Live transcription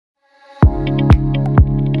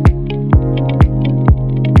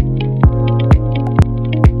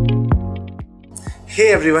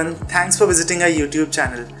Hey everyone, thanks for visiting our YouTube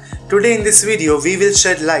channel. Today in this video, we will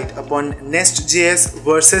shed light upon nestjs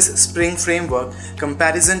versus Spring Framework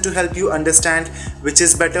comparison to help you understand which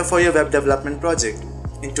is better for your web development project.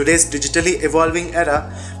 In today's digitally evolving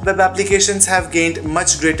era, web applications have gained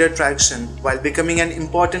much greater traction while becoming an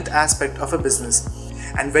important aspect of a business.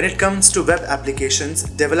 And when it comes to web applications,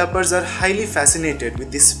 developers are highly fascinated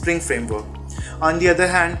with the Spring Framework. On the other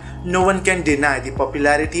hand, no one can deny the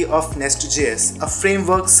popularity of nestjs, a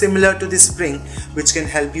framework similar to the Spring which can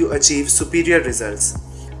help you achieve superior results.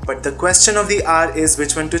 But the question of the hour is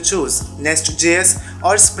which one to choose, nestjs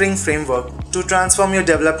or Spring Framework, to transform your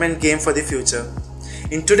development game for the future.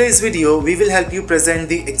 In today's video, we will help you present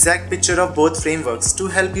the exact picture of both frameworks to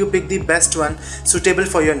help you pick the best one suitable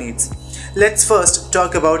for your needs. Let's first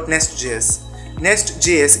talk about nestjs.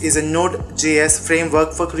 Nest.js is a Node.js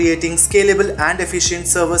framework for creating scalable and efficient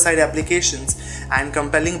server-side applications and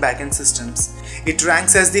compelling backend systems. It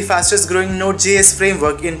ranks as the fastest growing Node.js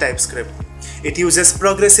framework in TypeScript. It uses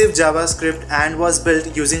progressive JavaScript and was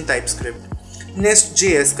built using TypeScript.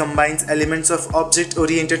 Nest.js combines elements of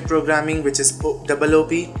object-oriented programming, which is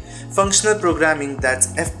OOP, functional programming, that's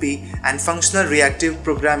FP, and functional reactive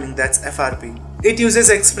programming, that's FRP. It uses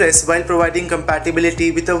Express while providing compatibility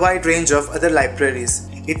with a wide range of other libraries.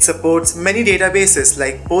 It supports many databases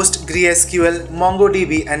like PostgreSQL,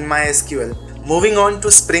 MongoDB, and MySQL. Moving on to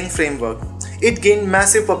Spring Framework. It gained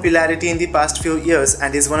massive popularity in the past few years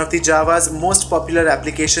and is one of the Java's most popular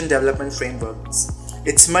application development frameworks.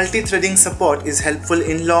 Its multi-threading support is helpful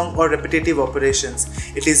in long or repetitive operations.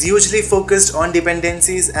 It is usually focused on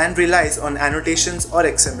dependencies and relies on annotations or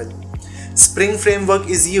XML. Spring Framework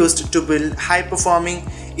is used to build high-performing,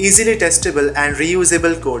 easily testable and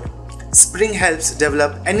reusable code. Spring helps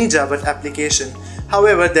develop any Java application.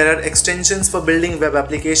 However, there are extensions for building web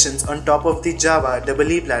applications on top of the Java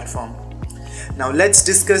EE platform. Now let's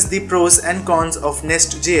discuss the pros and cons of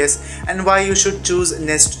nestjs and why you should choose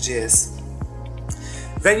nestjs.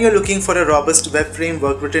 When you're looking for a robust web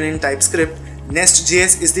framework written in TypeScript,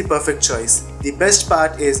 nestjs is the perfect choice. The best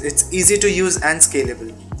part is it's easy to use and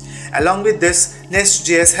scalable. Along with this,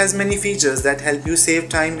 nestjs has many features that help you save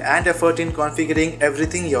time and effort in configuring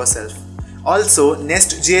everything yourself. Also,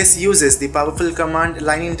 nestjs uses the powerful command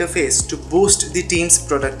line interface to boost the team's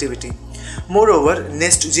productivity. Moreover,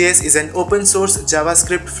 nestjs is an open source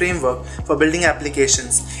JavaScript framework for building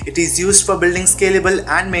applications. It is used for building scalable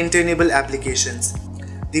and maintainable applications.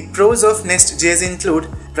 The pros of nestjs include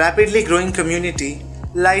rapidly growing community,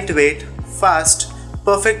 lightweight, fast,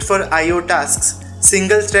 perfect for I/O tasks,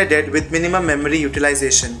 single-threaded with minimum memory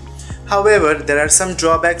utilization. However, there are some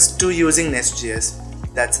drawbacks to using nestjs.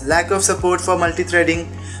 That's lack of support for multi-threading,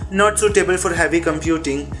 not suitable for heavy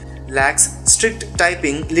computing, lacks strict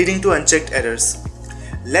typing leading to unchecked errors.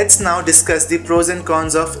 Let's now discuss the pros and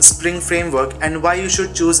cons of Spring Framework and why you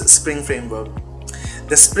should choose Spring Framework.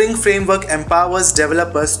 The Spring Framework empowers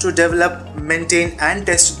developers to develop, maintain and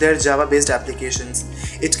test their Java-based applications.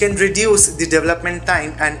 It can reduce the development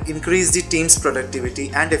time and increase the team's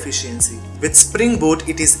productivity and efficiency. With Spring Boot,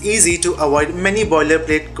 it is easy to avoid many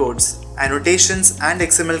boilerplate codes, annotations and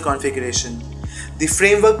XML configuration. The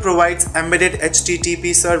framework provides embedded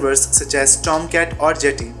HTTP servers such as Tomcat or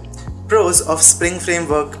Jetty. Pros of Spring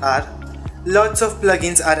Framework are lots of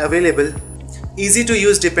plugins are available, easy to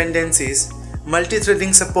use dependencies,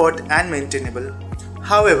 multi-threading support and maintainable.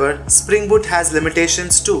 However, Spring Boot has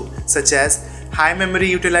limitations too, such as high memory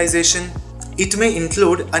utilization. It may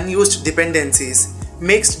include unused dependencies,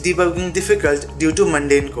 makes debugging difficult due to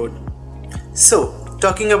mundane code. So,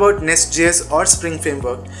 talking about nestjs or Spring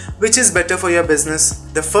Framework, which is better for your business?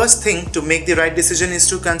 The first thing to make the right decision is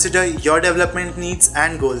to consider your development needs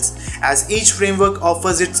and goals, as each framework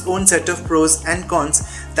offers its own set of pros and cons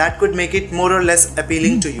that could make it more or less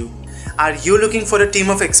appealing to you. Are you looking for a team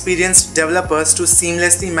of experienced developers to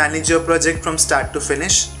seamlessly manage your project from start to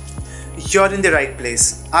finish? You're in the right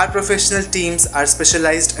place. Our professional teams are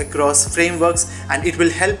specialized across frameworks and it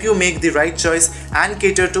will help you make the right choice and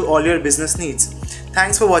cater to all your business needs.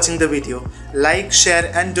 Thanks for watching the video. Like,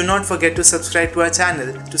 share and do not forget to subscribe to our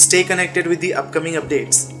channel to stay connected with the upcoming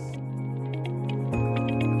updates.